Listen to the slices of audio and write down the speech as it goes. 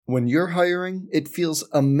When you're hiring, it feels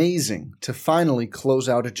amazing to finally close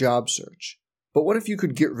out a job search. But what if you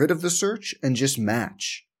could get rid of the search and just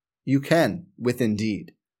match? You can with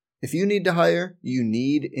Indeed. If you need to hire, you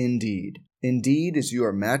need Indeed. Indeed is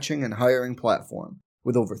your matching and hiring platform.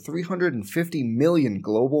 With over 350 million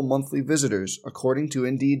global monthly visitors, according to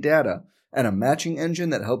Indeed data, and a matching engine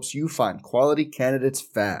that helps you find quality candidates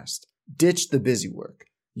fast. Ditch the busy work.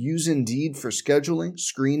 Use Indeed for scheduling,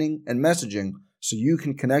 screening, and messaging so you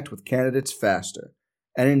can connect with candidates faster.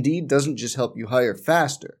 And Indeed doesn't just help you hire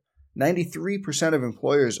faster. 93% of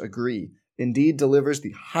employers agree Indeed delivers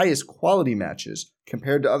the highest quality matches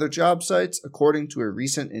compared to other job sites, according to a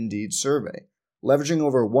recent Indeed survey. Leveraging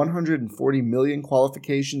over 140 million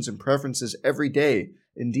qualifications and preferences every day,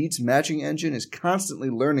 Indeed's matching engine is constantly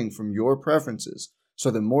learning from your preferences, so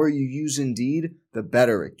the more you use Indeed, the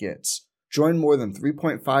better it gets. Join more than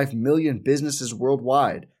 3.5 million businesses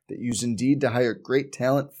worldwide that use Indeed to hire great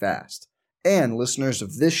talent fast. And listeners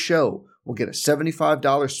of this show will get a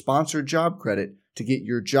 $75 sponsored job credit to get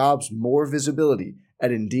your jobs more visibility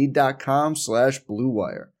at Indeed.com/Blue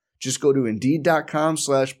Wire. Just go to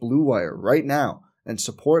Indeed.com/Blue Wire right now and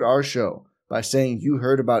support our show by saying you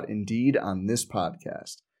heard about Indeed on this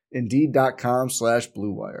podcast.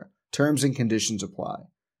 Indeed.com/Blue Wire. Terms and conditions apply.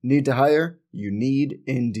 Need to hire? You need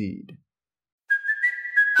Indeed.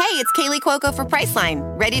 Hey, it's Kaylee Cuoco for Priceline.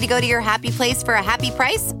 Ready to go to your happy place for a happy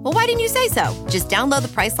price? Well, why didn't you say so? Just download the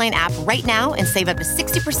Priceline app right now and save up to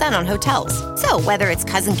 60% on hotels. So whether it's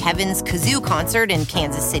Cousin Kevin's Kazoo Concert in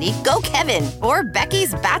Kansas City, go Kevin, or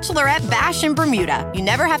Becky's Bachelorette Bash in Bermuda, you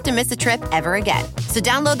never have to miss a trip ever again. So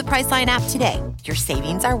download the Priceline app today. Your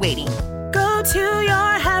savings are waiting. Go to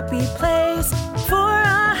your happy place for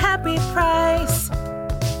a happy price.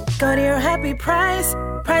 Go to your happy price,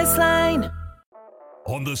 Priceline.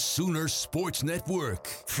 On the Sooner Sports Network,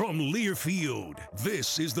 from Learfield,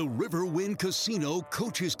 this is the Riverwind Casino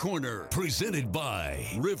Coach's Corner, presented by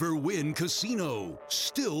Riverwind Casino,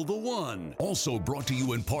 still the one. Also brought to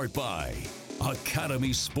you in part by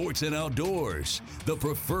Academy Sports and Outdoors, the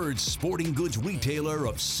preferred sporting goods retailer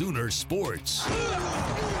of Sooner Sports.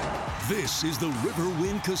 This is the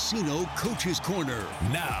Riverwind Casino Coach's Corner.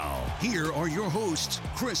 Now, here are your hosts,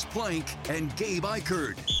 Chris Plank and Gabe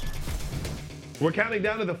Eichert. We're counting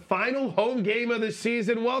down to the final home game of the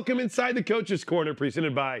season. Welcome inside the Coach's Corner,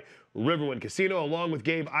 presented by Riverwind Casino. Along with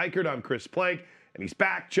Gabe Eichert, I'm Chris Plank, and he's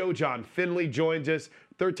back. John Finley joins us.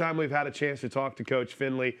 Third time we've had a chance to talk to Coach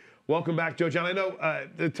Finley. Welcome back, John. I know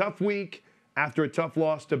the tough week after a tough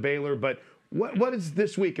loss to Baylor, but what has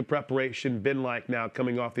this week of preparation been like now,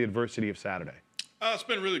 coming off the adversity of Saturday? It's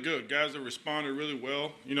been really good. Guys have responded really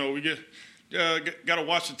well. You know, we got to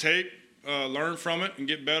watch the tape, learn from it, and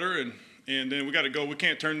get better, and then we got to go. We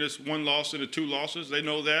can't turn this one loss into two losses. They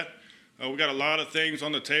know that. We got a lot of things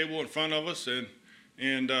on the table in front of us,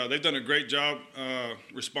 and they've done a great job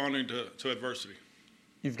responding to adversity.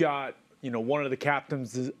 You've got, one of the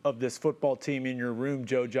captains of this football team in your room,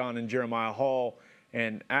 John, and Jeremiah Hall,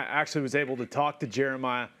 and I actually was able to talk to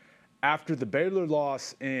Jeremiah after the Baylor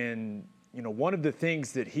loss, and, one of the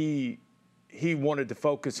things that he wanted to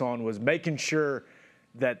focus on was making sure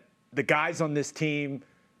that the guys on this team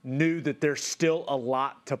knew that there's still a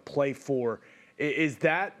lot to play for. Is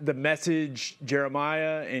that the message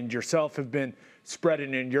Jeremiah and yourself have been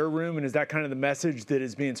spreading in your room, and is that kind of the message that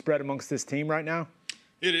is being spread amongst this team right now?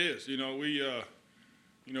 It is. We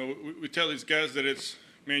tell these guys that it's,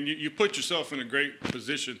 man, you put yourself in a great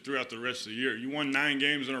position throughout the rest of the year. You won 9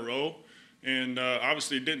 games in a row, and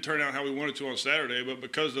obviously it didn't turn out how we wanted to on Saturday, but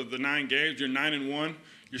because of the 9 games, you're 9-1.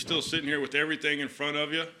 You're still sitting here with everything in front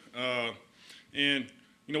of you, and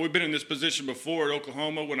we've been in this position before at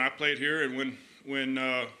Oklahoma when I played here, and when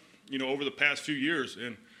over the past few years,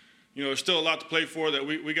 and there's still a lot to play for. That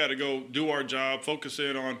we got to go do our job, focus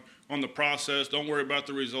in on the process. Don't worry about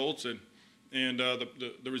the results, and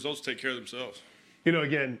the results take care of themselves.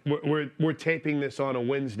 Again, we're taping this on a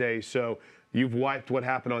Wednesday, so you've wiped what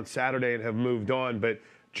happened on Saturday and have moved on. But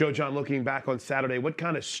John, looking back on Saturday, what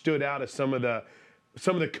kind of stood out as some of the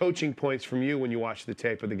coaching points from you when you watched the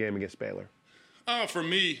tape of the game against Baylor? For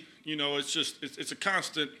me, it's a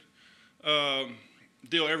constant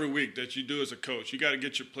deal every week that you do as a coach. You got to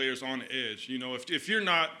get your players on the edge. If you're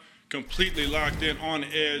not completely locked in on the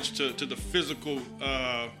edge to the physical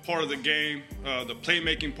part of the game, the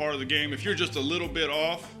playmaking part of the game, if you're just a little bit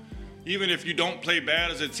off, even if you don't play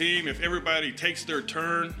bad as a team, if everybody takes their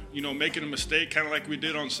turn, making a mistake kind of like we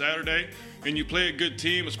did on Saturday, and you play a good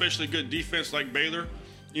team, especially good defense like Baylor,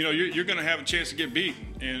 you're going to have a chance to get beat.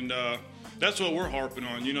 And that's what we're harping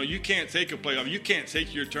on. You can't take a playoff. You can't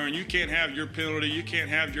take your turn. You can't have your penalty. You can't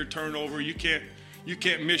have your turnover. You can't you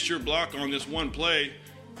can't miss your block on this one play.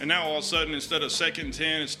 And now all of a sudden, instead of 2nd and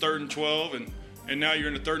 10, it's 3rd and 12, and now you're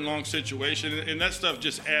in a 3rd and long situation. And that stuff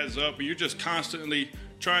just adds up. And you're just constantly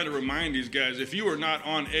trying to remind these guys, if you are not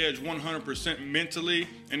on edge 100% mentally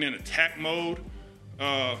and in attack mode,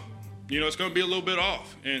 it's going to be a little bit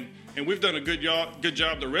off. And we've done a good job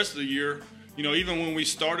the rest of the year. Even when we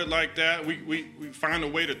started like that, we find a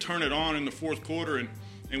way to turn it on in the fourth quarter,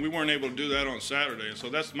 and we weren't able to do that on Saturday. And so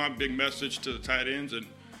that's my big message to the tight ends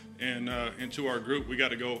and to our group. We got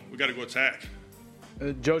to go attack.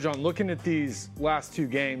 Joe John, looking at these last 2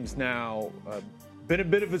 games now, been a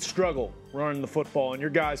bit of a struggle running the football, and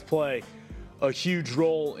your guys play a huge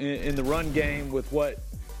role in the run game with what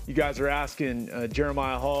you guys are asking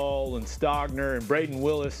Jeremiah Hall and Stogner and Braden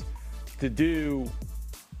Willis to do.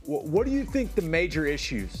 What do you think the major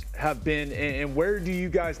issues have been, and where do you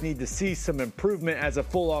guys need to see some improvement as a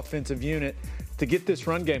full offensive unit to get this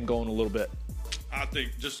run game going a little bit? I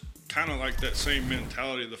think just kind of like that same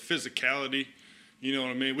mentality, the physicality. You know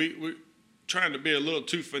what I mean? We're trying to be a little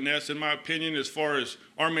too finesse, in my opinion, as far as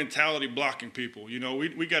our mentality blocking people.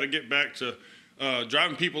 We got to get back to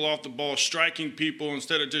driving people off the ball, striking people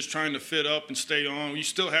instead of just trying to fit up and stay on. You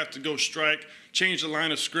still have to go strike, change the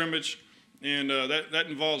line of scrimmage. And that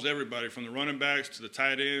involves everybody from the running backs to the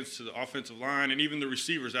tight ends to the offensive line and even the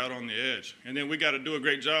receivers out on the edge. And then we got to do a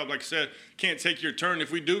great job. Like I said, can't take your turn.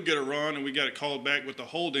 If we do get a run and we got it called back with the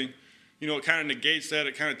holding, it kind of negates that.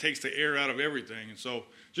 It kind of takes the air out of everything. And so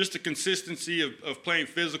just the consistency of playing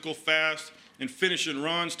physical, fast, and finishing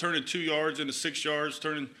runs, turning 2 yards into 6 yards,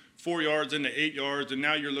 turning 4 yards into 8 yards. And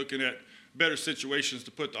now you're looking at better situations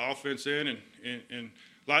to put the offense in and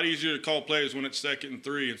a lot easier to call plays when it's 2nd and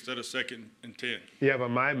 3 instead of 2nd and 10. Yeah, but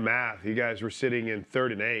my math, you guys were sitting in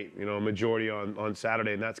 3rd and 8, a majority on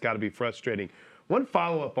Saturday, and that's got to be frustrating. One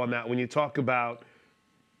follow-up on that, when you talk about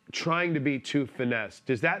trying to be too finesse,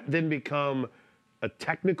 does that then become a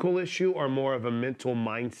technical issue or more of a mental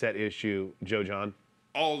mindset issue, Joe John?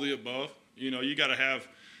 All of the above. You got to have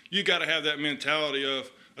that mentality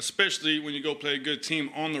of, especially when you go play a good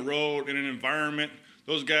team on the road in an environment.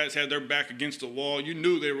 Those guys had their back against the wall. You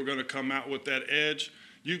knew they were going to come out with that edge.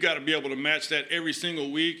 You got to be able to match that every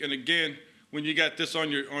single week. And again, when you got this on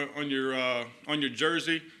your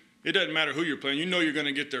jersey, it doesn't matter who you're playing. You know you're going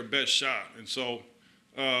to get their best shot. And so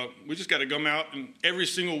we just got to come out and every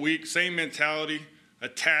single week, same mentality,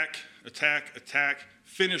 attack,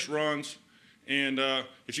 finish runs. And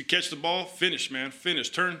if you catch the ball, finish, man, finish.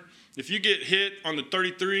 Turn. If you get hit on the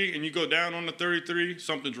 33 and you go down on the 33,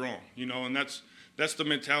 something's wrong, and that's the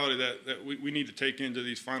mentality that we need to take into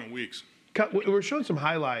these final weeks. We were showing some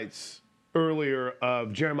highlights earlier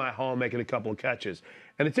of Jeremiah Hall making a couple of catches.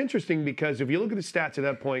 And it's interesting because if you look at the stats at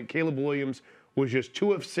that point, Caleb Williams was just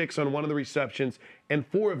 2 of 6 on one of the receptions and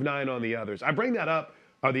 4 of 9 on the others. I bring that up,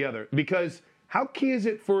 or the other, because how key is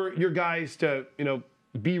it for your guys to,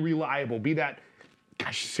 be reliable, be that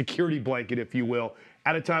security blanket, if you will,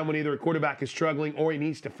 at a time when either a quarterback is struggling or he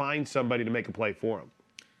needs to find somebody to make a play for him?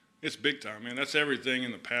 It's big time, man. That's everything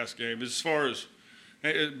in the pass game. As far as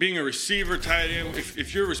being a receiver, tight end,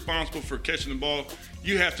 if you're responsible for catching the ball,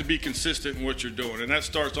 you have to be consistent in what you're doing. And that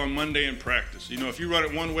starts on Monday in practice. If you run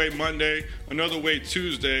it one way Monday, another way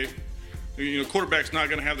Tuesday, quarterback's not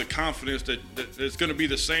going to have the confidence that it's going to be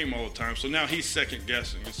the same all the time. So now he's second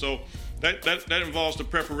guessing. And so that involves the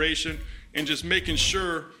preparation and just making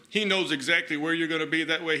sure he knows exactly where you're going to be.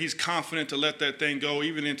 That way he's confident to let that thing go,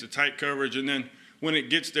 even into tight coverage. And then when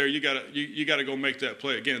it gets there, you gotta go make that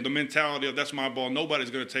play. Again, the mentality of that's my ball.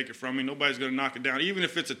 Nobody's going to take it from me. Nobody's going to knock it down. Even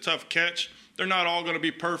if it's a tough catch, they're not all going to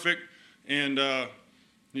be perfect. And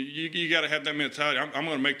you got to have that mentality. I'm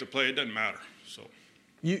going to make the play. It doesn't matter. So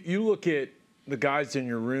you look at the guys in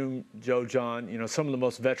your room, Joe John, some of the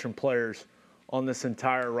most veteran players on this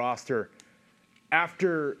entire roster.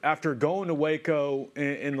 After going to Waco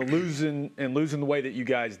and losing the way that you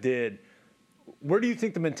guys did, where do you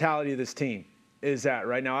think the mentality of this team is at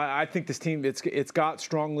right now? I think this team, it's got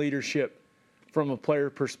strong leadership from a player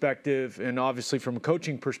perspective and obviously from a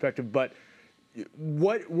coaching perspective, but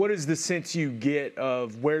what is the sense you get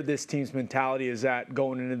of where this team's mentality is at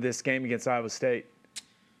going into this game against Iowa State?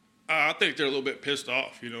 I think they're a little bit pissed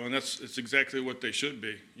off, and it's exactly what they should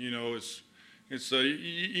be. You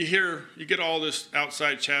get all this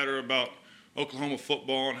outside chatter about Oklahoma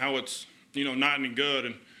football and how it's not any good,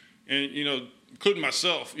 and including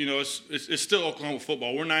myself, it's still Oklahoma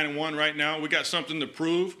football. We're 9-1 right now. We got something to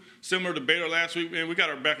prove. Similar to Baylor last week, man, we got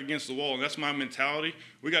our back against the wall, and that's my mentality.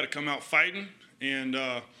 We got to come out fighting and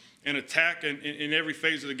attack in every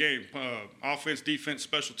phase of the game, offense, defense,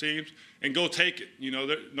 special teams, and go take it.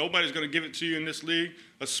 Nobody's going to give it to you in this league,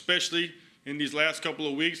 especially in these last couple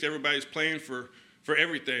of weeks, everybody's playing for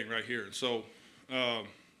everything right here. So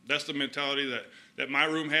that's the mentality that my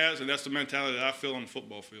room has, and that's the mentality that I feel on the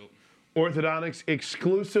football field. Orthodontics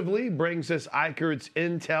exclusively brings us Eichert's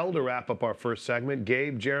intel to wrap up our first segment.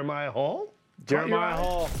 Gabe, Jeremiah Hall? Jeremiah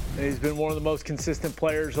Hall, he's been one of the most consistent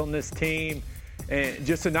players on this team. And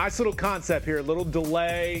just a nice little concept here, a little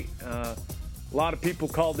delay. A lot of people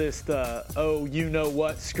call this the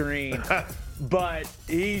you-know-what screen. But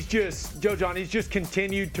he's just, Joe John, he's just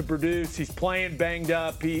continued to produce. He's playing banged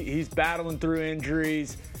up. He's battling through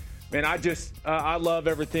injuries. Man, I love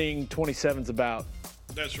everything 27's about.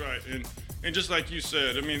 That's right. And just like you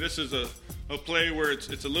said, I mean, this is a play where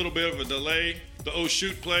it's a little bit of a delay, the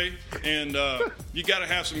shoot play, and you got to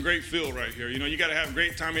have some great feel right here. You know, you got to have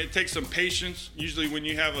great timing. It takes some patience. Usually when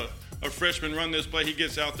you have a freshman run this play, he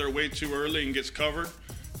gets out there way too early and gets covered.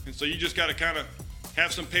 And so you just got to kind of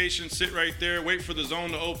have some patience, sit right there, wait for the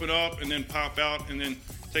zone to open up, and then pop out, and then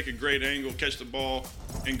take a great angle, catch the ball,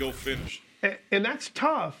 and go finish. And that's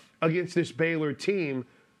tough against this Baylor team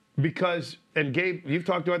because, and Gabe, you've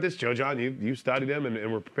talked about this, Joe John, you studied them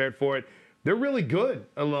and were prepared for it. They're really good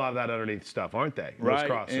at a lot of that underneath stuff, aren't they? Right,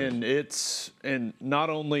 crossers. and not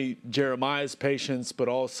only Jeremiah's patience, but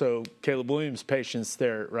also Caleb Williams' patience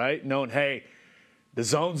there, right? Knowing, hey, the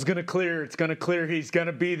zone's going to clear. It's going to clear. He's going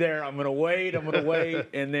to be there. I'm going to wait.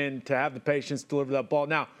 And then to have the patience to deliver that ball.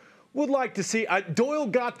 Now, would like to see Doyle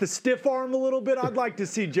got the stiff arm a little bit. I'd like to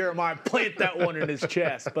see Jeremiah plant that one in his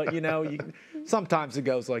chest. But, sometimes it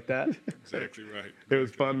goes like that. Exactly right. It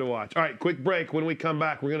was fun to watch. All right, quick break. When we come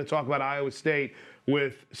back, we're going to talk about Iowa State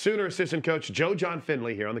with Sooner assistant coach Joe John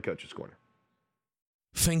Finley here on the Coach's Corner.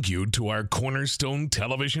 Thank you to our cornerstone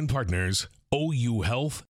television partners, OU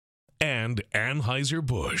Health and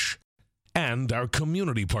Anheuser-Busch, and our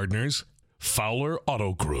community partners, Fowler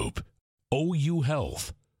Auto Group, OU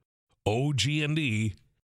Health, OG&E,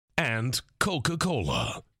 and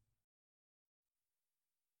Coca-Cola.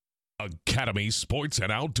 Academy Sports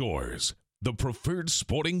and Outdoors, the preferred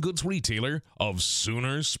sporting goods retailer of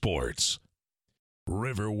Sooner Sports.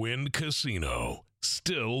 Riverwind Casino,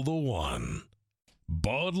 still the one.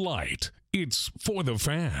 Bud Light, it's for the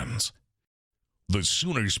fans. The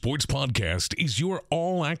Sooner Sports Podcast is your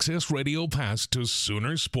all-access radio pass to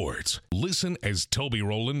Sooner Sports. Listen as Toby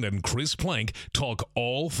Rowland and Chris Plank talk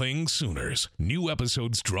all things Sooners. New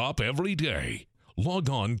episodes drop every day. Log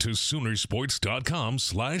on to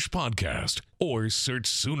Soonersports.com/podcast or search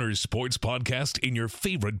Sooner Sports Podcast in your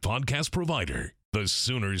favorite podcast provider. The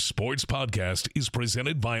Sooner Sports Podcast is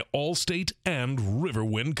presented by Allstate and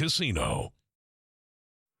Riverwind Casino.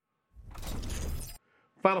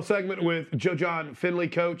 Final segment with Joe John Finley,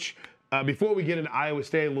 coach. Before we get into Iowa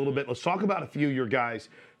State a little bit, let's talk about a few of your guys.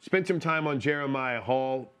 Spent some time on Jeremiah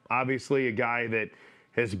Hall, obviously a guy that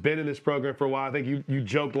has been in this program for a while. I think you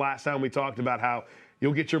joked last time we talked about how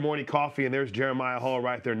you'll get your morning coffee and there's Jeremiah Hall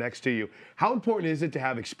right there next to you. How important is it to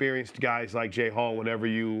have experienced guys like Jay Hall whenever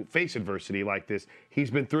you face adversity like this?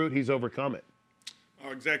 He's been through it. He's overcome it.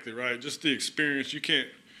 Oh, exactly right. Just the experience. You can't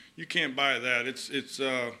buy that. It's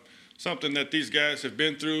something that these guys have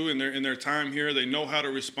been through in their time here. They know how to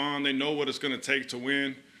respond. They know what it's going to take to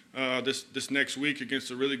win this next week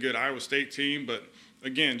against a really good Iowa State team. But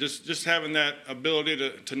again, just having that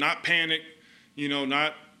ability to not panic,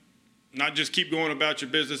 not just keep going about your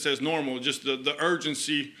business as normal. Just the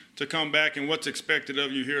urgency to come back and what's expected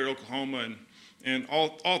of you here at Oklahoma. And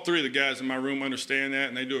all three of the guys in my room understand that,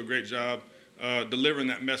 and they do a great job delivering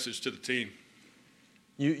that message to the team.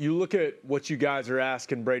 You look at what you guys are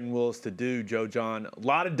asking Braden Willis to do, Joe John. A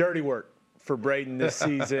lot of dirty work for Braden this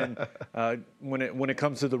season when it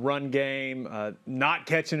comes to the run game, not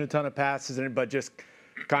catching a ton of passes, but just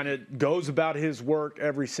kind of goes about his work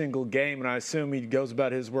every single game. And I assume he goes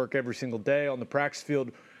about his work every single day on the practice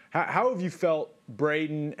field. How have you felt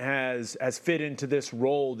Braden has fit into this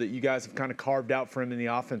role that you guys have kind of carved out for him in the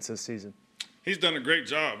offense this season? He's done a great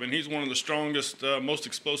job, and he's one of the strongest, most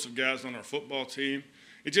explosive guys on our football team.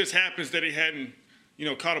 It just happens that he hadn't,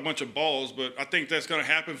 caught a bunch of balls, but I think that's going to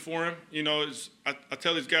happen for him. I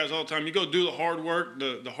tell these guys all the time, you go do the hard work,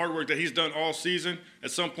 the hard work that he's done all season,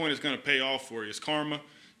 at some point it's going to pay off for you. It's karma.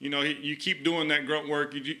 You keep doing that grunt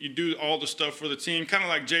work. You do all the stuff for the team, kind of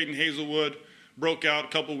like Jaden Hazelwood broke out a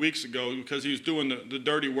couple weeks ago because he was doing the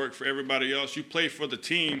dirty work for everybody else. You play for the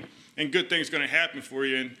team, and good things going to happen for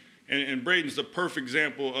you. And Braden's the perfect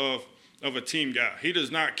example of a team guy. He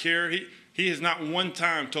does not care. He has not one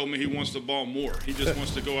time told me he wants the ball more. He just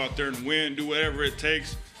wants to go out there and win, do whatever it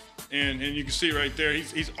takes. And you can see right there,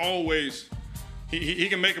 he's always he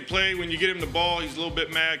can make a play when you get him the ball. He's a little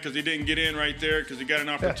bit mad because he didn't get in right there because he got an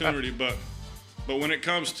opportunity. But But when it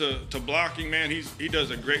comes to blocking, man, he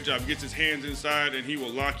does a great job. He gets his hands inside, and he will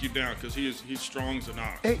lock you down because he's strong as an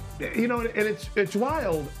ox. Hey, and it's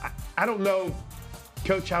wild. I don't know,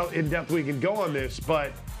 Coach, how in-depth we can go on this,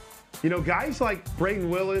 but, guys like Braden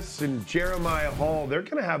Willis and Jeremiah Hall, they're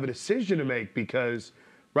going to have a decision to make because,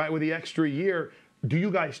 right, with the extra year, do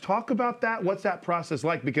you guys talk about that? What's that process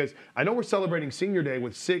like? Because I know we're celebrating Senior Day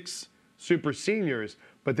with 6 super seniors,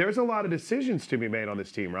 but there's a lot of decisions to be made on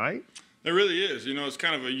this team, right? There really is. It's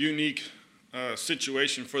kind of a unique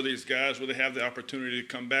situation for these guys where they have the opportunity to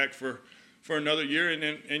come back for another year.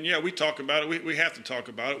 And yeah, we talk about it. We have to talk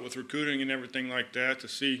about it with recruiting and everything like that to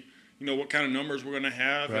see, what kind of numbers we're going to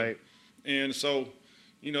have. Right. And so,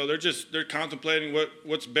 they're contemplating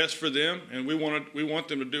what's best for them, and we want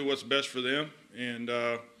them to do what's best for them. And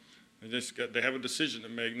they have a decision to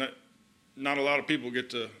make. Not a lot of people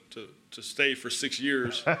get to stay for 6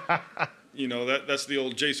 years. That's the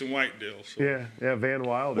old Jason White deal. So. Yeah, Van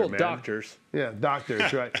Wilder, man. Doctors. Yeah,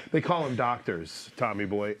 doctors, right. They call them doctors, Tommy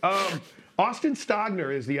boy. Austin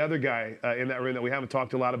Stogner is the other guy in that room that we haven't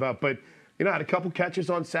talked a lot about, but had a couple catches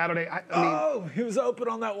on Saturday. I mean, he was open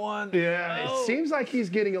on that one. Yeah, It seems like he's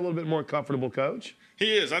getting a little bit more comfortable, Coach.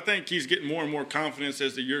 He is. I think he's getting more and more confidence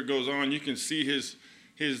as the year goes on. You can see his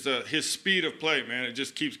speed of play, man. It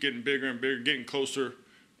just keeps getting bigger and bigger, getting closer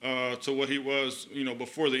to what he was,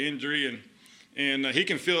 before the injury, and he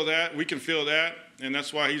can feel that. We can feel that, and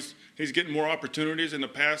that's why he's getting more opportunities in the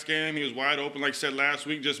pass game. He was wide open, like I said last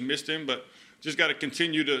week, just missed him, but just got to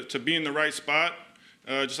continue to be in the right spot,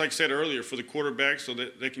 just like I said earlier, for the quarterback, so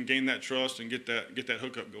that they can gain that trust and get that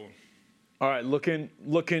hookup going. All right,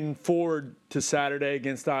 looking forward to Saturday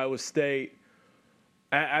against Iowa State.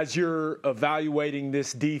 As you're evaluating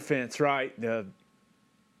this defense, right?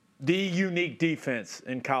 The unique defense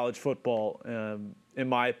in college football, in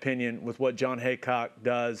my opinion, with what John Haycock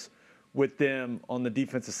does with them on the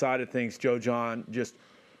defensive side of things, Joe John, just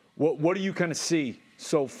what do you kind of see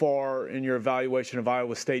so far in your evaluation of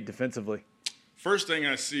Iowa State defensively? First thing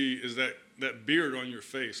I see is that beard on your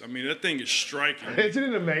face. I mean, that thing is striking. Isn't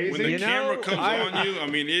it amazing? When the camera comes on you, I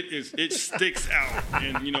mean, it sticks out.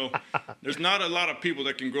 And, there's not a lot of people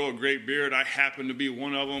that can grow a great beard. I happen to be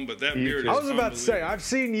one of them, but that beard is I was about to say, I've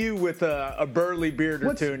seen you with a burly beard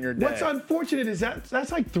or two in your day. What's unfortunate is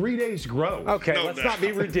that's like 3 days growth. Okay, let's not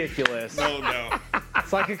be ridiculous. No doubt.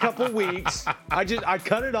 It's like a couple weeks. I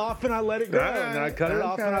cut it off and I let it grow, and then I cut it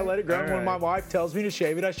off and I let it grow. And when my wife tells me to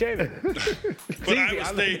shave it, I shave it.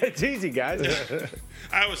 It's easy, guys.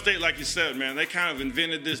 Iowa State, like you said, man, they kind of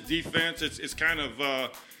invented this defense. It's kind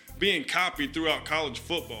of being copied throughout college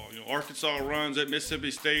football. Arkansas runs it,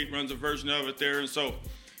 Mississippi State runs a version of it there, and so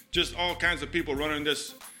just all kinds of people running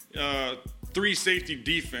this 3-safety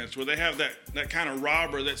defense where they have that kind of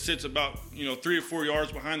robber that sits about 3 or 4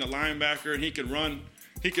 yards behind the linebacker, and he can run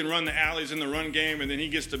the alleys in the run game, and then he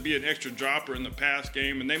gets to be an extra dropper in the pass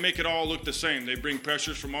game, and they make it all look the same. They bring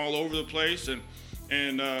pressures from all over the place, and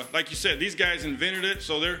like you said, these guys invented it,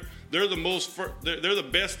 so they're the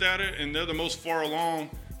best at it, and they're the most far along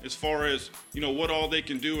as far as what all they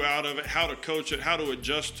can do out of it, how to coach it, how to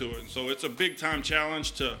adjust to it. And so it's a big time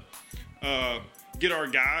challenge to get our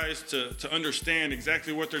guys to understand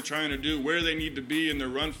exactly what they're trying to do, where they need to be in their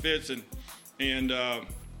run fits, and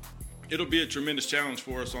it'll be a tremendous challenge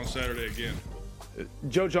for us on Saturday again.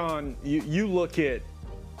 Joe John, you look at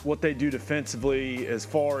what they do defensively as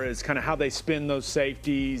far as kind of how they spin those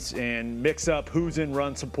safeties and mix up who's in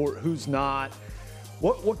run support, who's not.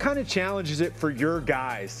 What kind of challenge is it for your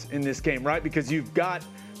guys in this game, right? Because you've got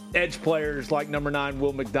edge players like number 9,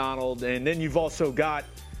 Will McDonald, and then you've also got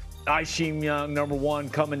Isheem Young, number 1,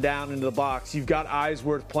 coming down into the box. You've got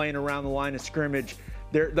Eisworth playing around the line of scrimmage.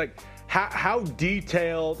 They're like, how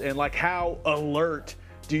detailed and like how alert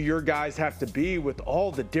do your guys have to be with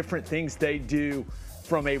all the different things they do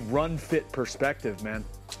from a run fit perspective, man?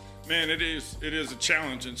 Man, it is a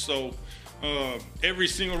challenge, and so every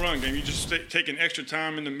single run game, you just take an extra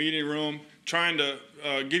time in the meeting room, trying to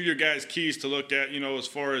give your guys keys to look at, as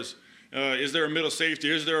far as is there a middle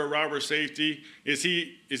safety, is there a robber safety, is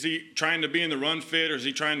he trying to be in the run fit, or is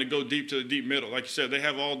he trying to go deep to the deep middle? Like you said, they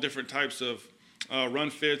have all different types of run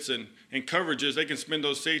fits and coverages. They can spin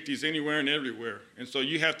those safeties anywhere and everywhere, and so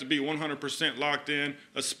you have to be 100% locked in,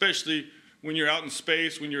 especially when you're out in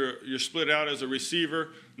space, when you're split out as a receiver.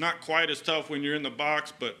 Not quite as tough when you're in the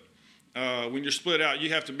box, but when you're split out, you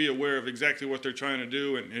have to be aware of exactly what they're trying to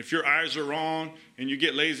do. And if your eyes are wrong and you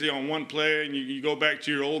get lazy on one play and you go back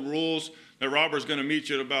to your old rules, that robber's going to meet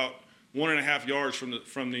you at about 1.5 yards from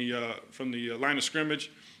the line of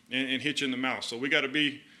scrimmage and hit you in the mouth. So we got to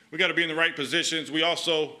be in the right positions. We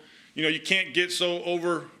also, you can't get so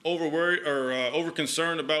over worried or over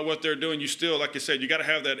concerned about what they're doing. You still, like I said, you got to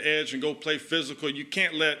have that edge and go play physical. You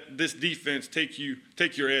can't let this defense take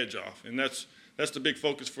your edge off, and that's the big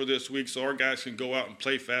focus for this week. So our guys can go out and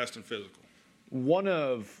play fast and physical. One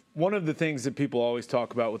of the things that people always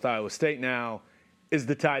talk about with Iowa State now is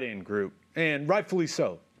the tight end group, and rightfully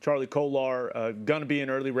so. Charlie Kolar, going to be an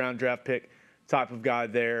early round draft pick type of guy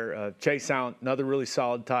there. Chase Allen, another really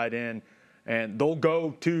solid tight end. And they'll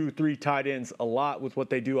go 2-3 tight ends a lot with what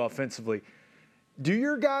they do offensively. Do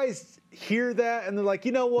your guys hear that and they're like,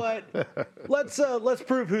 you know what? Let's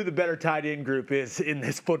prove who the better tight end group is in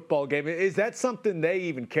this football game. Is that something they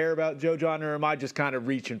even care about, Joe John, or am I just kind of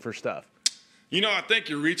reaching for stuff? I think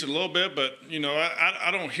you're reaching a little bit, but, I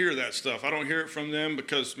don't hear that stuff. I don't hear it from them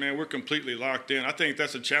because, man, we're completely locked in. I think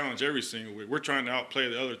that's a challenge every single week. We're trying to outplay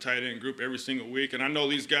the other tight end group every single week, and I know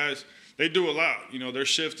these guys, they do a lot. They're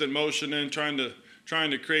shifting motion and trying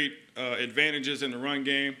to create advantages in the run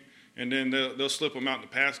game, and then they'll slip them out in the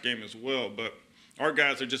pass game as well. But our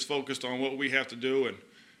guys are just focused on what we have to do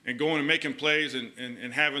and going and making plays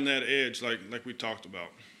and having that edge like we talked about.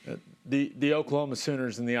 The Oklahoma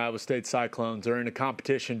Sooners and the Iowa State Cyclones are in a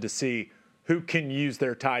competition to see who can use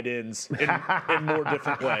their tight ends in more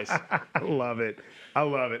different ways. I love it.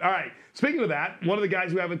 All right. Speaking of that, one of the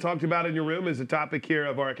guys we haven't talked about in your room is the topic here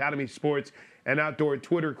of our Academy Sports and Outdoor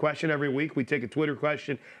Twitter question. Every week we take a Twitter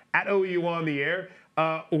question at OU on the air.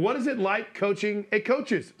 What is it like coaching a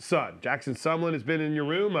coach's son? Jackson Sumlin has been in your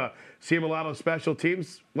room. See him a lot on special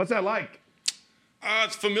teams. What's that like?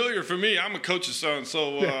 It's familiar for me. I'm a coach's son,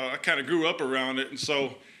 so I kind of grew up around it. And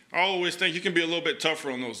so I always think you can be a little bit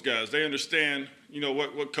tougher on those guys. They understand,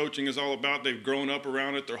 what coaching is all about. They've grown up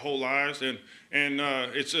around it their whole lives. And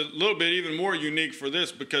it's a little bit even more unique for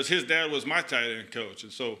this because his dad was my tight end coach.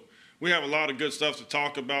 And so we have a lot of good stuff to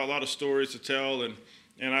talk about, a lot of stories to tell. And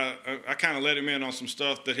I kind of let him in on some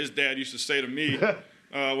stuff that his dad used to say to me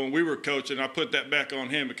when we were coaching. I put that back on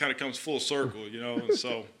him. It kind of comes full circle, And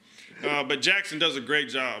so – but Jackson does a great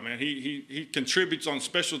job, man. He contributes on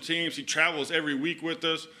special teams. He travels every week with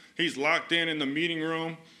us. He's locked in the meeting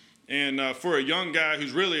room. And for a young guy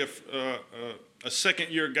who's really a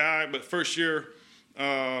second-year guy, but first year,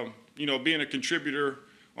 being a contributor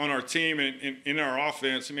on our team and in our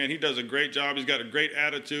offense, man, he does a great job. He's got a great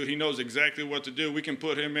attitude. He knows exactly what to do. We can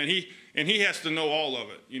put him in. He has to know all of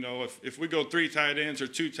it. If we go 3 tight ends or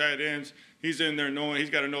 2 tight ends, he's in there knowing he's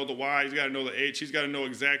got to know the Y, he's got to know the H, he's got to know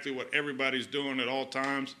exactly what everybody's doing at all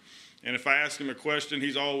times. And if I ask him a question,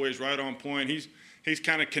 he's always right on point. He's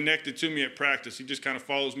kind of connected to me at practice. He just kind of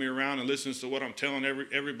follows me around and listens to what I'm telling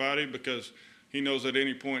everybody because he knows at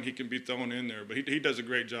any point he can be thrown in there. But he does a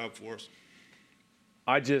great job for us.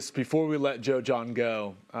 Before we let Joe John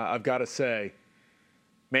go, I've got to say,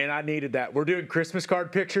 man, I needed that. We're doing Christmas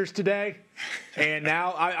card pictures today, and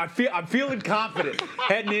now I'm feeling confident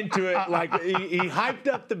heading into it. Like he hyped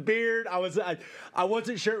up the beard. I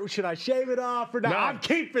wasn't sure, should I shave it off or not? No. I'm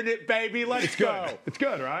keeping it, baby. Let's go. It's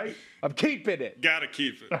good, right? I'm keeping it. Gotta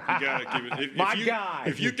keep it. You gotta keep it. Guy.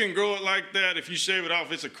 If you can grow it like that, if you shave it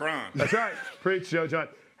off, it's a crime. That's right. Preach, Joe John.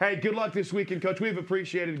 Hey, good luck this weekend, Coach. We've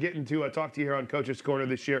appreciated getting to talk to you here on Coach's Corner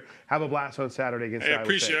this year. Have a blast on Saturday against Iowa State. I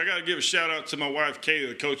appreciate it. I got to give a shout-out to my wife, Katie,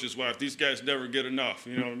 the coach's wife. These guys never get enough.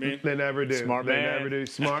 You know what I mean? They never do. Smart man. They never do.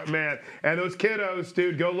 Smart man. And those kiddos,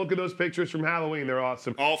 dude, go look at those pictures from Halloween. They're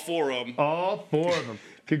awesome. All 4 of them. All 4 of them.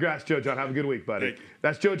 Congrats, Joe John. Have a good week, buddy. Thank you.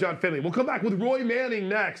 That's Joe John Finley. We'll come back with Roy Manning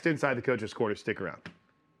next inside the Coach's Corner. Stick around.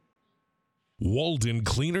 Walden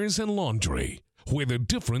Cleaners and Laundry, where the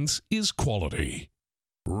difference is quality.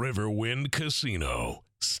 Riverwind Casino,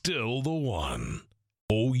 still the one.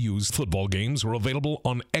 OU's football games are available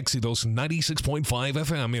on Exodus 96.5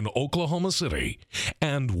 FM in Oklahoma City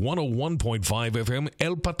and 101.5 FM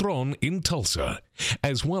El Patron in Tulsa,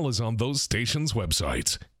 as well as on those stations'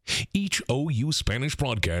 websites. Each OU Spanish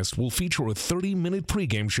broadcast will feature a 30-minute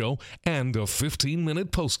pregame show and a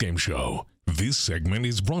 15-minute postgame show. This segment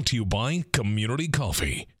is brought to you by Community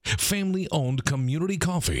Coffee, family-owned Community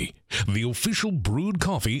Coffee, the official brewed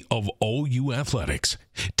coffee of OU Athletics.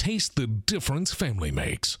 Taste the difference family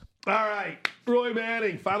makes. All right, Roy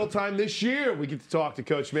Manning, final time this year we get to talk to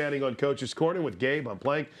Coach Manning on Coach's Corner with Gabe. I'm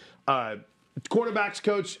Plank. Quarterbacks,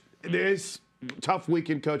 Coach, it is a tough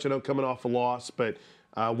weekend, Coach. I know coming off a loss, but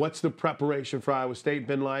what's the preparation for Iowa State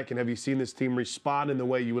been like, and have you seen this team respond in the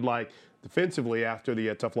way you would like defensively after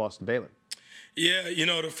the tough loss to Baylor? Yeah,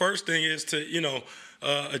 the first thing is to,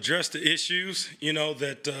 address the issues,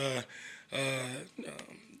 that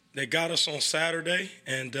got us on Saturday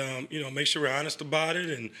and, make sure we're honest about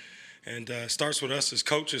it And starts with us as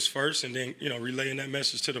coaches first, and then, relaying that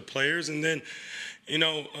message to the players, and then,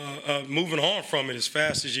 moving on from it as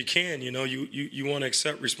fast as you can. You want to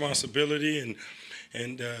accept responsibility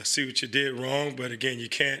and see what you did wrong, but again, you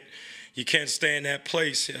can't stay in that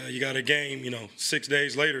place. You got a game, 6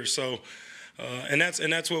 days later. So, and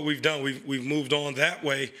that's what we've done. We've moved on that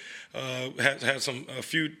way. Had a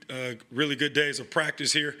few really good days of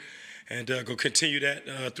practice here, and go continue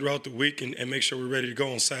that throughout the week and make sure we're ready to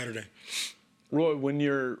go on Saturday. Roy, when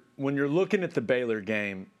you're looking at the Baylor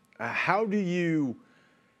game, how do you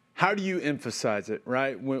emphasize it,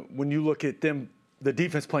 right? When you look at them, the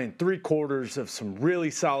defense playing 3 quarters of some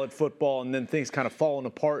really solid football and then things kind of falling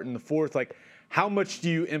apart in the fourth, like how much do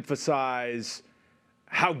you emphasize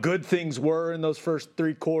how good things were in those first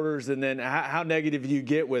 3 quarters, and then how negative do you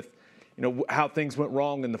get with, how things went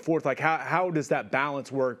wrong in the fourth? Like how does that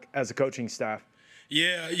balance work as a coaching staff?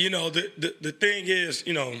 Yeah, the thing is,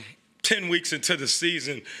 10 weeks into the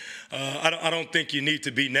season, I don't think you need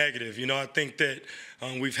to be negative. I think that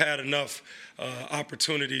we've had enough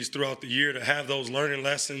opportunities throughout the year to have those learning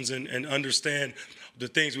lessons and understand the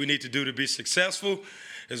things we need to do to be successful,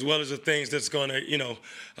 as well as the things that's going to,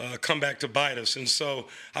 come back to bite us. And so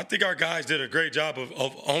I think our guys did a great job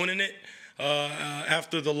of owning it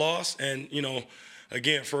after the loss. And,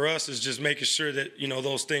 again, for us, is just making sure that,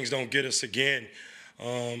 those things don't get us again.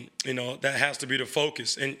 That has to be the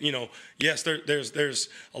focus. And, yes, there's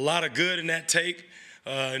a lot of good in that tape.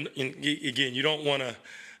 And again, you don't want to,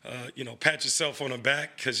 pat yourself on the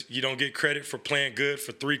back because you don't get credit for playing good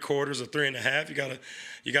for 3 quarters or 3.5.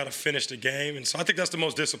 You gotta finish the game. And so I think that's the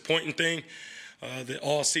most disappointing thing, that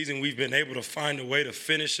all season we've been able to find a way to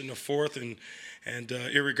finish in the fourth and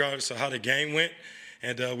irregardless of how the game went.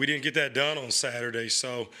 And we didn't get that done on Saturday.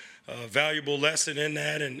 So valuable lesson in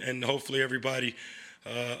that, and hopefully everybody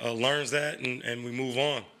learns that and we move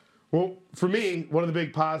on. Well, for me, one of the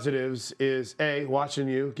big positives is, A, watching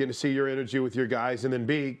you, getting to see your energy with your guys, and then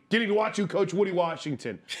B, getting to watch you coach Woody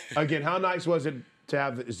Washington. Again, how nice was it to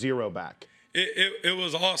have 0 back? It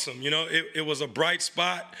was awesome. It was a bright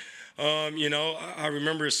spot. I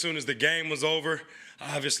remember as soon as the game was over,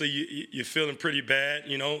 obviously you're feeling pretty bad.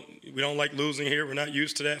 We don't like losing here. We're not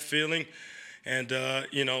used to that feeling. And,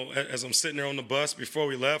 as I'm sitting there on the bus before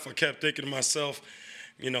we left, I kept thinking to myself,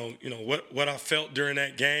 what I felt during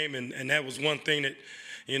that game, and that was one thing that,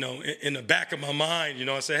 in the back of my mind,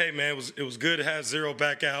 I said, hey man, it was good to have 0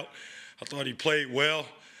 back out. I thought he played well.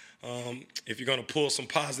 If you're going to pull some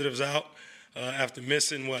positives out after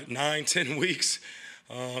missing 9-10 weeks,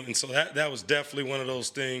 and so that was definitely one of those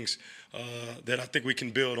things that I think we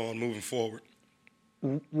can build on moving forward.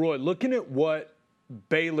 Roy, looking at what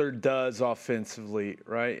Baylor does offensively,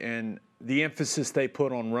 right, and the emphasis they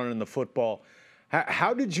put on running the football.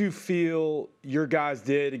 How did you feel your guys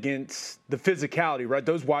did against the physicality, right?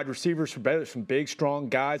 Those wide receivers for Baylor, some big, strong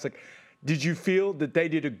guys. Like, did you feel that they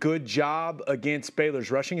did a good job against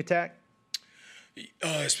Baylor's rushing attack?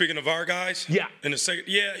 Speaking of our guys? Yeah. In the second,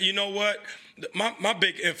 yeah, you know what? My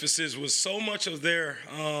big emphasis was so much of their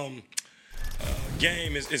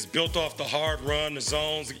game is built off the hard run, the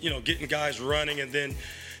zones, getting guys running, and then,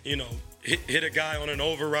 hit a guy on an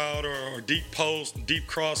over route or deep post, deep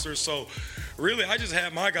crosser. So really, I just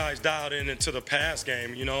had my guys dialed into the pass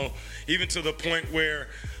game, even to the point where,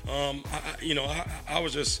 I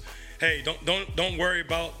was just, hey, don't worry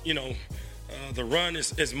about, the run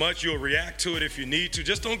as much. You'll react to it if you need to.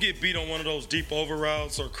 Just don't get beat on one of those deep over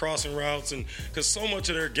routes or crossing routes, and because so much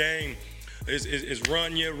of their game is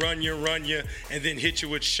run you, and then hit you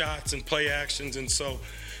with shots and play actions. And so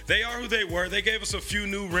they are who they were. They gave us a few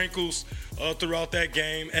new wrinkles throughout that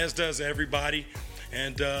game, as does everybody.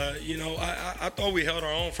 And, I thought we held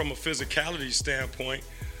our own from a physicality standpoint.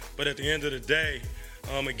 But at the end of the day,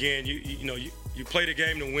 again, you play the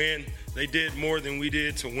game to win. They did more than we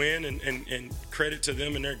did to win, and credit to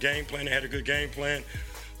them and their game plan. They had a good game plan.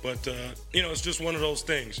 But, it's just one of those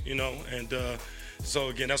things, and so,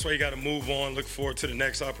 again, that's why you got to move on, look forward to the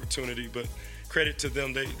next opportunity. But credit to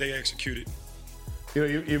them, they executed.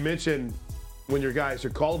 You mentioned when your guys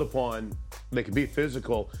are called upon, they can be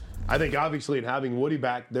physical. I think obviously in having Woody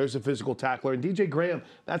back, there's a physical tackler. And DJ Graham,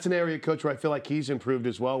 that's an area, Coach, where I feel like he's improved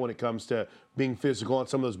as well when it comes to being physical on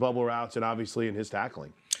some of those bubble routes and obviously in his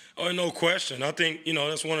tackling. Oh, no question. I think,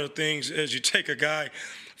 that's one of the things as you take a guy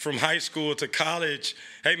from high school to college,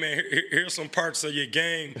 hey, man, here's some parts of your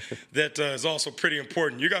game that is also pretty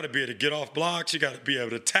important. You got to be able to get off blocks. You got to be able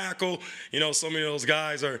to tackle. So many of those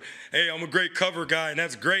guys are, hey, I'm a great cover guy, and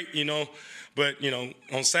that's great, But,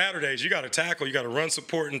 on Saturdays, you got to tackle, you got to run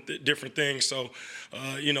support and different things. So,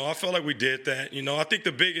 I felt like we did that. I think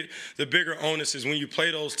the bigger onus is when you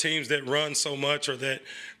play those teams that run so much or that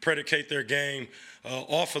predicate their game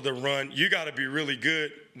off of the run, you got to be really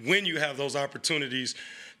good when you have those opportunities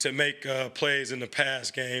to make plays in the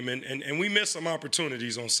pass game. And we missed some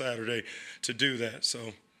opportunities on Saturday to do that. So.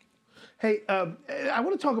 Hey, I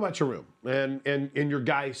want to talk about your room and your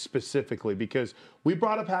guys specifically, because we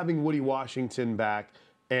brought up having Woody Washington back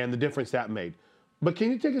and the difference that made. But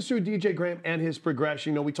can you take us through DJ Graham and his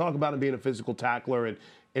progression? We talk about him being a physical tackler, and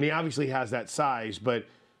he obviously has that size, but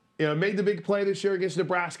made the big play this year against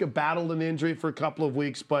Nebraska, battled an injury for a couple of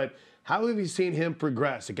weeks. But how have you seen him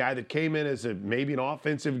progress? A guy that came in as maybe an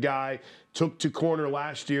offensive guy, took to corner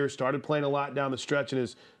last year, started playing a lot down the stretch,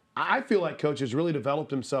 and I feel like Coach has really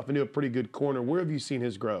developed himself into a pretty good corner. Where have you seen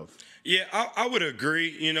his growth? Yeah, I would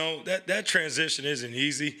agree. That transition isn't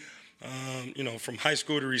easy. From high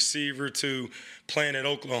school to receiver to playing at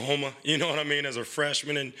Oklahoma, as a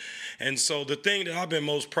freshman. And so the thing that I've been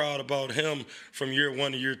most proud about him from year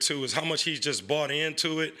 1 to year 2 is how much he's just bought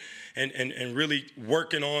into it and really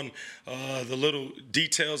working on the little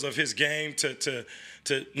details of his game to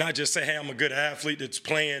not just say, hey, I'm a good athlete that's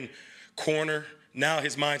playing corner. Now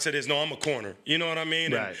his mindset is, no, I'm a corner. You know what I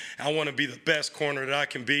mean? Right. And I want to be the best corner that I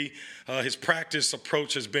can be. His practice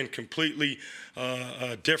approach has been completely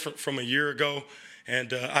different from a year ago.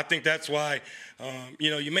 And I think that's why,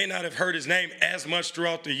 you may not have heard his name as much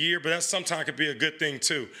throughout the year, but that sometimes could be a good thing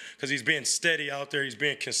too, because he's being steady out there. He's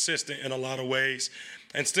being consistent in a lot of ways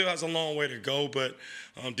and still has a long way to go. But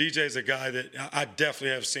DJ's a guy that I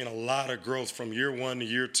definitely have seen a lot of growth from year 1 to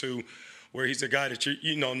year 2, where he's a guy that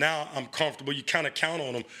now I'm comfortable. You kind of count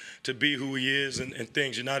on him to be who he is and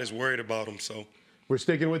things. You're not as worried about him. So we're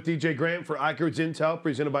sticking with DJ Graham for Eichert's Intel,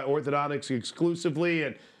 presented by Orthodontics exclusively,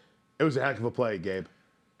 and it was a heck of a play, Gabe.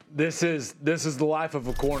 This is the life of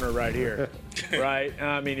a corner right here, right?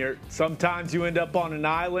 I mean, sometimes you end up on an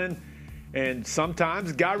island, and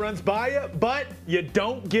sometimes a guy runs by you, but you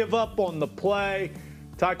don't give up on the play.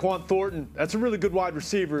 Tyquan Thornton, that's a really good wide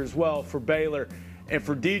receiver as well for Baylor. And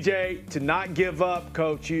for DJ to not give up,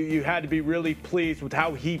 Coach, you had to be really pleased with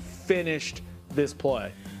how he finished this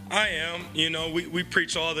play. I am. We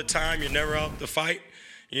preach all the time, you're never out to fight.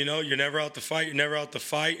 You're never out to fight. You're never out to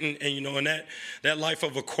fight. And in that life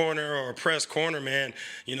of a corner or a press corner, man,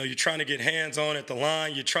 you're trying to get hands on at the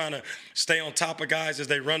line. You're trying to stay on top of guys as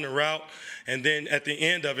they run the route. And then at the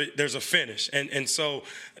end of it, there's a finish. And so,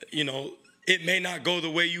 it may not go the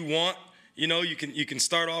way you want. You can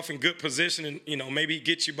start off in good position and, maybe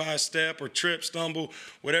get you by a step or trip, stumble,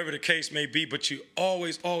 whatever the case may be. But you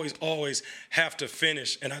always, always, always have to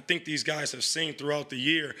finish. And I think these guys have seen throughout the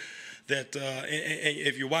year that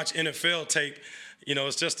if you watch NFL tape,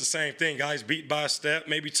 it's just the same thing. Guys beat by a step,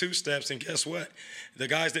 maybe 2 steps, and guess what? The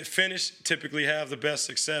guys that finish typically have the best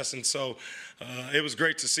success. And so it was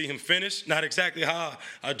great to see him finish. Not exactly how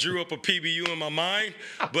I drew up a PBU in my mind,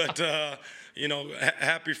 but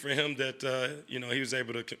happy for him that, he was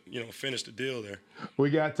able to, finish the deal there. We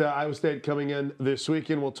got Iowa State coming in this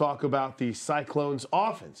weekend. We'll talk about the Cyclones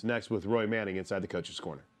offense next with Roy Manning inside the Coach's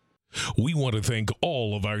Corner. We want to thank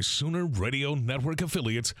all of our Sooner Radio Network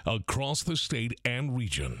affiliates across the state and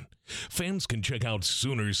region. Fans can check out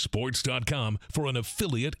Soonersports.com for an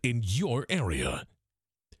affiliate in your area.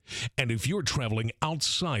 And if you're traveling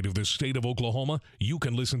outside of the state of Oklahoma, you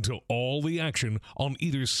can listen to all the action on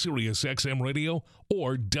either Sirius XM Radio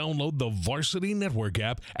or download the Varsity Network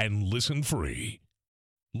app and listen free.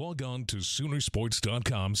 Log on to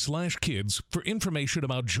Soonersports.com/kids for information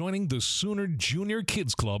about joining the Sooner Junior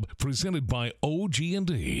Kids Club presented by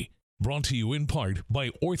OG&D. Brought to you in part by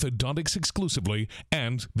Orthodontics exclusively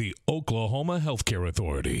and the Oklahoma Healthcare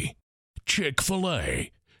Authority.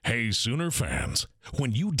 Chick-fil-A. Hey, Sooner fans,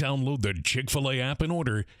 when you download the Chick-fil-A app and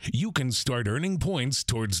order, you can start earning points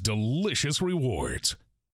towards delicious rewards.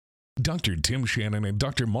 Dr. Tim Shannon and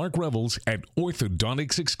Dr. Mark Revels at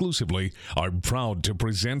Orthodontics exclusively are proud to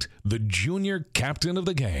present the junior captain of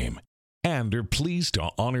the game and are pleased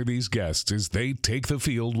to honor these guests as they take the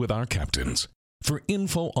field with our captains. For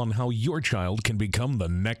info on how your child can become the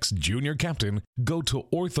next junior captain, go to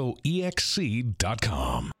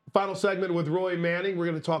orthoexc.com. Final segment with Roy Manning. We're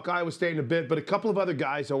going to talk Iowa State in a bit, but a couple of other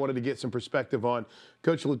guys I wanted to get some perspective on.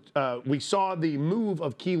 Coach, we saw the move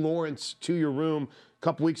of Key Lawrence to your room a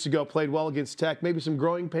couple weeks ago, played well against Tech, maybe some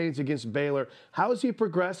growing pains against Baylor. How has he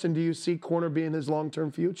progressed, and do you see corner being his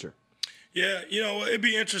long-term future? Yeah, it'd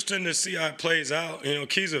be interesting to see how it plays out.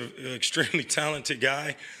 Key's an extremely talented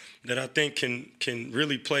guy that I think can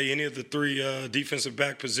really play any of the 3 defensive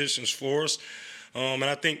back positions for us. And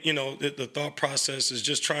I think, the thought process is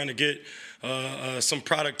just trying to get some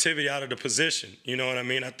productivity out of the position. You know what I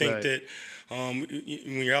mean? I think that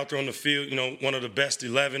when you're out there on the field, one of the best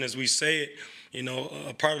 11, as we say it,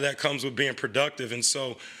 a part of that comes with being productive. And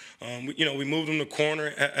so, we moved him to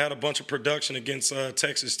corner, had a bunch of production against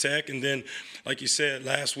Texas Tech. And then, like you said,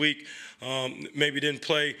 last week, maybe didn't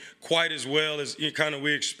play quite as well as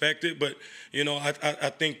we expected. But,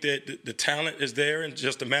 I think that the talent is there and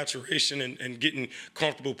just the maturation and getting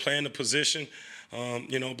comfortable playing the position.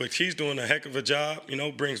 But he's doing a heck of a job,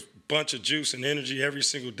 brings a bunch of juice and energy every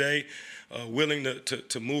single day, willing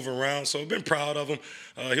to move around. So I've been proud of him.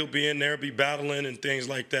 He'll be in there, be battling and things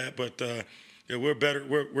like that. But, we're better.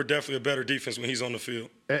 We're definitely a better defense when he's on the field.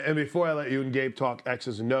 And before I let you and Gabe talk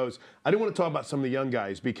X's and O's, I do want to talk about some of the young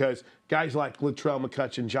guys because guys like Latrell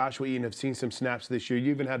McCutcheon, Joshua Eaton have seen some snaps this year. You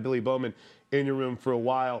even had Billy Bowman in your room for a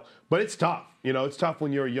while. But it's tough. It's tough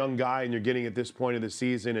when you're a young guy and you're getting at this point of the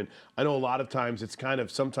season. And I know a lot of times it's kind of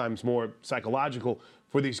sometimes more psychological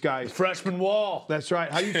for these guys. The freshman wall. That's right.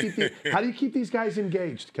 How do you keep these guys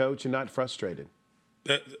engaged, Coach, and not frustrated?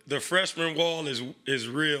 The freshman wall is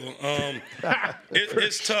real.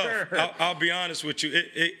 It's tough. Sure. I'll be honest with you.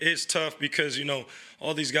 It's tough because,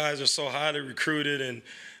 all these guys are so highly recruited and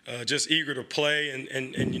just eager to play.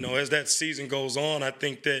 And as that season goes on, I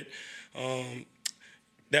think that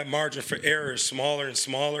that margin for error is smaller and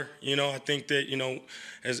smaller. I think that,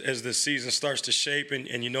 as the season starts to shape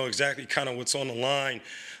and you know exactly kind of what's on the line,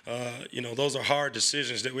 those are hard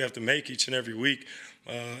decisions that we have to make each and every week.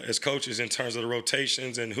 As coaches in terms of the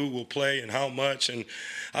rotations and who will play and how much. And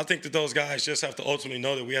I think that those guys just have to ultimately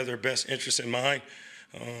know that we have their best interests in mind.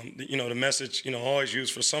 The message, always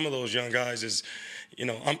used for some of those young guys is,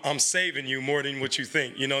 I'm saving you more than what you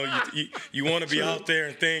think. You want to be out there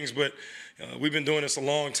and things, but we've been doing this a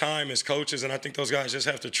long time as coaches, and I think those guys just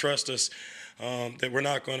have to trust us that we're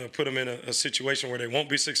not going to put them in a situation where they won't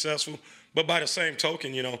be successful. But by the same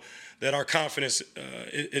token, that our confidence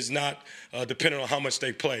is not dependent on how much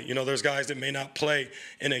they play. There's guys that may not play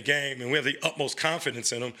in a game, and we have the utmost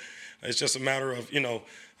confidence in them. It's just a matter of,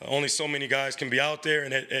 only so many guys can be out there,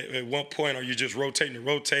 and at what point are you just rotating to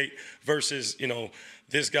rotate versus,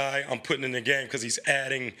 this guy I'm putting in the game because he's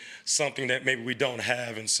adding something that maybe we don't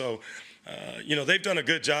have. And so, they've done a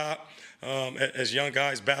good job as young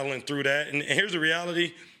guys battling through that. And here's the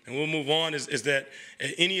reality, and we'll move on, is that at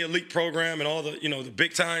any elite program and all the, the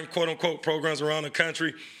big-time, quote-unquote, programs around the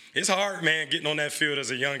country, it's hard, man, getting on that field as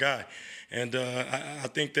a young guy. And I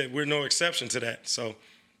think that we're no exception to that. So,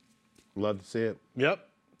 love to see it. Yep.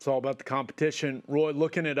 It's all about the competition. Roy,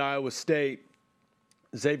 looking at Iowa State,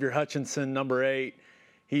 Xavier Hutchinson, number 8,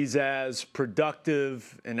 he's as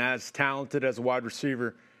productive and as talented as a wide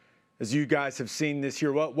receiver as you guys have seen this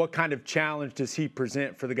year. What kind of challenge does he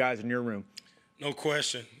present for the guys in your room? No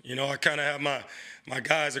question. I kind of have my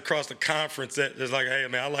guys across the conference that's like, hey,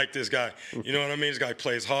 man, I like this guy. You know what I mean? This guy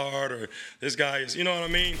plays hard, or this guy is, you know what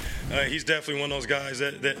I mean? He's definitely one of those guys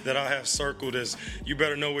that I have circled as you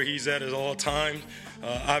better know where he's at all times.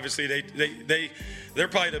 Obviously, they're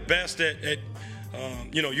probably the best at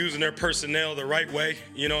using their personnel the right way,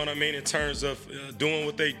 you know what I mean, in terms of doing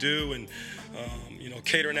what they do and,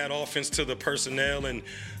 catering that offense to the personnel. And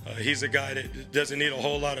he's a guy that doesn't need a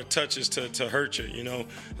whole lot of touches to hurt you,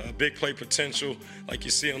 big play potential like you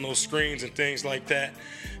see on those screens and things like that.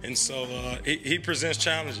 And so he presents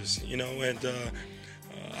challenges, and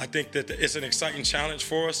I think that it's an exciting challenge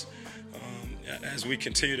for us as we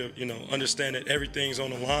continue to, understand that everything's on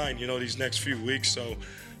the line, these next few weeks. So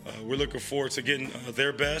we're looking forward to getting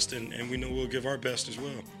their best, and we know we'll give our best as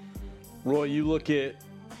well. Roy, you look at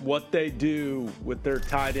what they do with their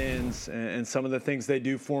tight ends and some of the things they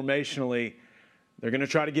do formationally, they're going to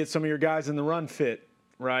try to get some of your guys in the run fit,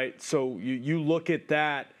 right? So you look at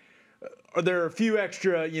that. Are there a few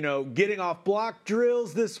extra, getting off block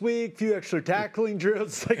drills this week, a few extra tackling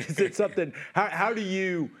drills? Like, is it something? How do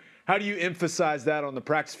you emphasize that on the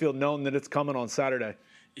practice field, knowing that it's coming on Saturday?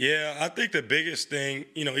 Yeah, I think the biggest thing,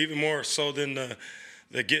 even more so than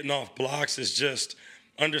the getting off blocks, is just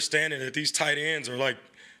understanding that these tight ends are like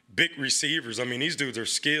big receivers. I mean, these dudes are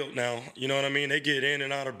skilled now. You know what I mean? They get in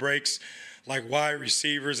and out of breaks like wide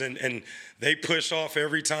receivers, and they push off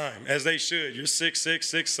every time, as they should. You're 6'6",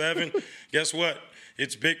 6'7". Guess what?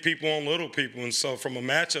 It's big people on little people. And so from a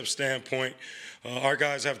matchup standpoint, our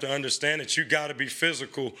guys have to understand that you got to be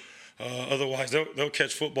physical. Otherwise, they'll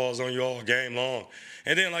catch footballs on you all game long.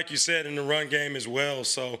 And then, like you said, in the run game as well.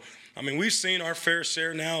 So I mean, we've seen our fair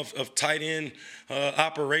share now of tight end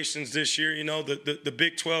operations this year. You know, the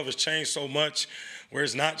Big 12 has changed so much, where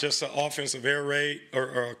it's not just an offensive air raid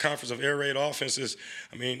or a conference of air raid offenses.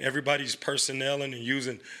 I mean, everybody's personnel and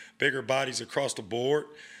using bigger bodies across the board.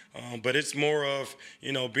 But it's more of,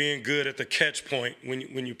 you know, being good at the catch point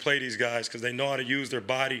when you play these guys, because they know how to use their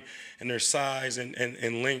body and their size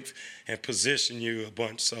and length and position you a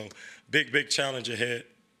bunch. So big challenge ahead.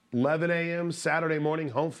 11 a.m. Saturday morning,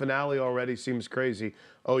 home finale already. Seems crazy.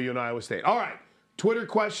 OU and Iowa State. All right. Twitter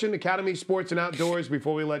question, Academy Sports and Outdoors,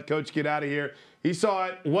 before we let Coach get out of here. He saw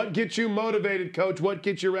it. What gets you motivated, Coach? What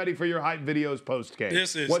gets you ready for your hype videos post-game?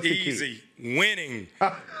 This is easy. Winning.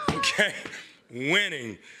 Okay?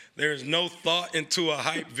 Winning. There's no thought into a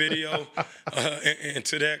hype video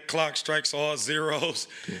until that clock strikes all zeros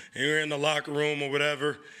and you're in the locker room or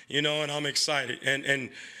whatever, you know, and I'm excited. And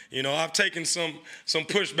you know, I've taken some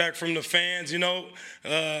pushback from the fans, you know,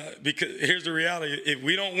 because here's the reality. If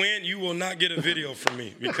we don't win, you will not get a video from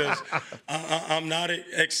me, because I'm not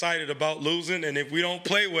excited about losing. And if we don't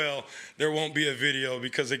play well, there won't be a video,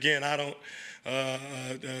 because, again, I don't,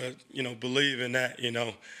 you know, believe in that, you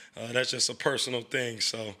know. That's just a personal thing.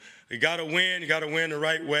 So you got to win. You got to win the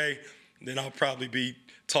right way. Then I'll probably be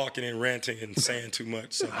talking and ranting and saying too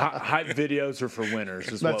much. So. Hype videos are for winners.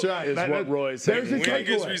 That's right. Is what Roy is saying. Winning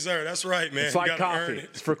is reserved. That's right, man. It's like coffee.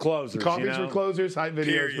 It's for closers. Coffee's for closers. Hype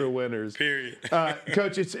videos for winners. Period.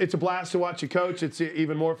 Coach, it's a blast to watch you coach. It's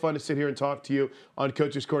even more fun to sit here and talk to you on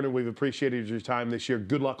Coach's Corner. We've appreciated your time this year.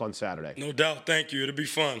 Good luck on Saturday. No doubt. Thank you. It'll be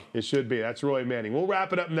fun. It should be. That's Roy Manning. We'll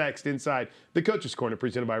wrap it up next inside the Coach's Corner,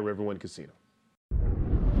 presented by Riverwind Casino.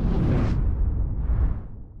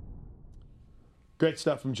 Great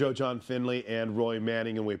stuff from Joe John Finley and Roy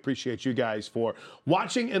Manning, and we appreciate you guys for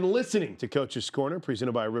watching and listening to Coach's Corner,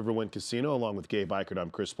 presented by Riverwind Casino, along with Gabe Eichert.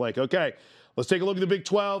 I'm Chris Plank. Okay, let's take a look at the Big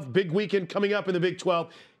 12. Big weekend coming up in the Big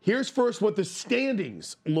 12. Here's first what the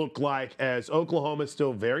standings look like, as Oklahoma is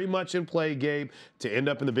still very much in play, Gabe, to end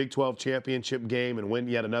up in the Big 12 championship game and win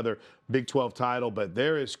yet another Big 12 title. But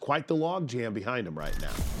there is quite the logjam behind them right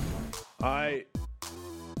now.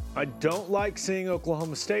 I don't like seeing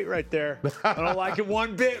Oklahoma State right there. I don't like it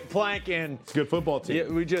one bit, Plank. And it's a good football team. Yeah,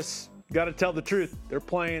 we just got to tell the truth. They're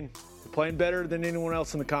playing better than anyone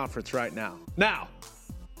else in the conference right now. Now,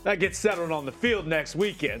 that gets settled on the field next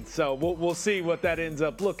weekend, so we'll see what that ends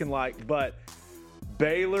up looking like. But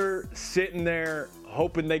Baylor sitting there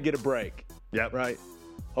hoping they get a break. Yep. Right?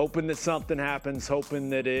 Hoping that something happens, hoping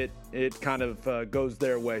that it kind of goes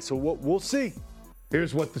their way. So we'll see.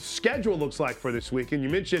 Here's what the schedule looks like for this weekend. You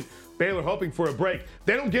mentioned Baylor hoping for a break.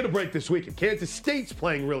 They don't get a break this weekend. Kansas State's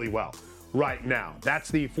playing really well right now. That's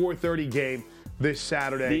the 4:30 game this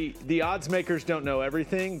Saturday. The odds makers don't know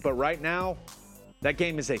everything, but right now, that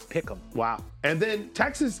game is a pick'em. Wow. And then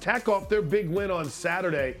Texas Tech, off their big win on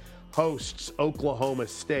Saturday, hosts Oklahoma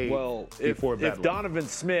State. Well, if Donovan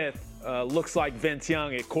Smith looks like Vince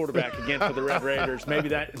Young at quarterback again for the Red Raiders, maybe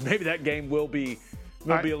that game will be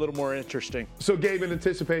a little more interesting. So, Gabe, in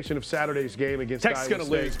anticipation of Saturday's game against Tech's going to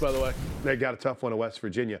lose, by the way. They got a tough one at West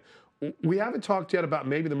Virginia. We haven't talked yet about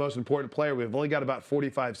maybe the most important player. We've only got about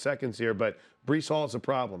 45 seconds here, but Breece Hall is a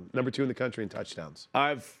problem. Number 2 in the country in touchdowns.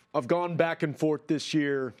 I've gone back and forth this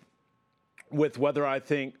year with whether I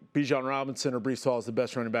think Bijan Robinson or Breece Hall is the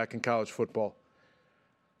best running back in college football.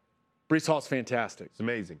 Breece Hall's fantastic. It's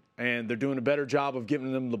amazing. And they're doing a better job of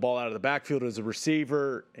giving him the ball out of the backfield as a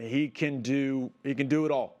receiver. He can do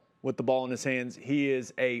it all with the ball in his hands. He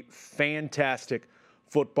is a fantastic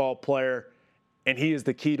football player, and he is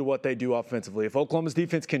the key to what they do offensively. If Oklahoma's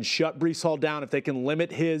defense can shut Breece Hall down, if they can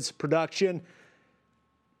limit his production,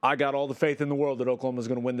 I got all the faith in the world that Oklahoma's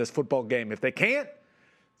going to win this football game. If they can't,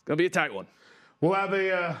 it's going to be a tight one. We'll have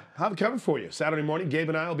it covered for you. Saturday morning, Gabe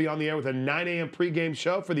and I will be on the air with a 9 a.m. pregame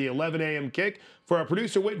show for the 11 a.m. kick. For our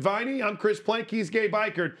producer, Whit Viney, I'm Chris Plank. He's Gabe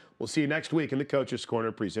Eichert. We'll see you next week in the Coach's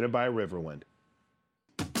Corner, presented by Riverwind.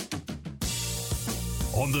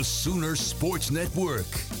 On the Sooner Sports Network,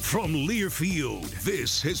 from Learfield,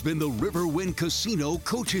 this has been the Riverwind Casino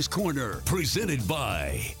Coach's Corner, presented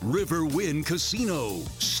by Riverwind Casino.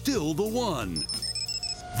 Still the one.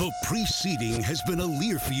 The preceding has been a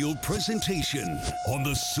Learfield presentation on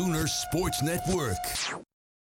the Sooner Sports Network.